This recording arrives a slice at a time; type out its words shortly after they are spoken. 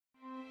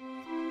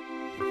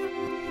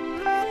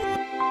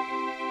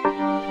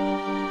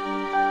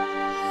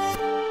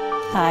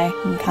Hi,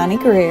 I'm Connie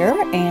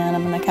and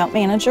I'm an account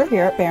manager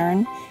here at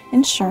Barron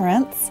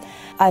Insurance.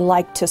 I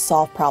like to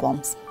solve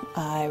problems.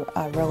 I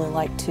really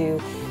like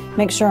to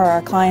make sure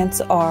our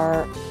clients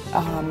are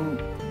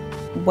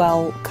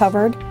well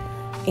covered,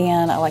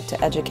 and I like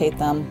to educate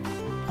them.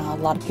 A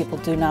lot of people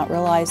do not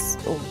realize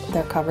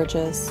their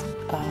coverages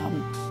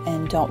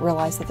and don't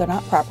realize that they're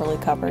not properly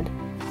covered.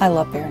 I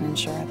love Barron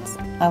Insurance.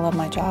 I love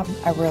my job.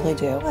 I really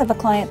do. I have a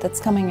client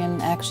that's coming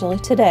in actually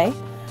today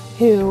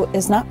who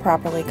is not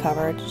properly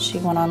covered. She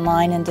went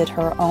online and did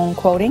her own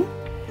quoting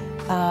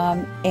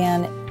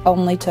and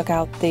only took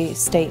out the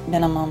state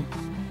minimum,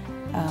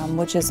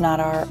 which is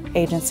not our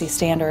agency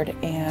standard,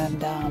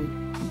 and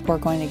we're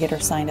going to get her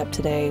signed up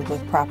today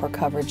with proper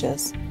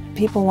coverages.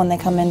 People, when they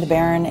come into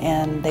Barron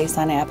and they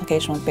sign an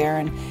application with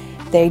Barron,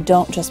 they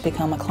don't just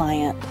become a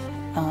client.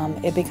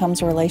 It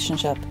becomes a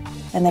relationship,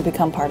 and they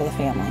become part of the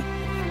family.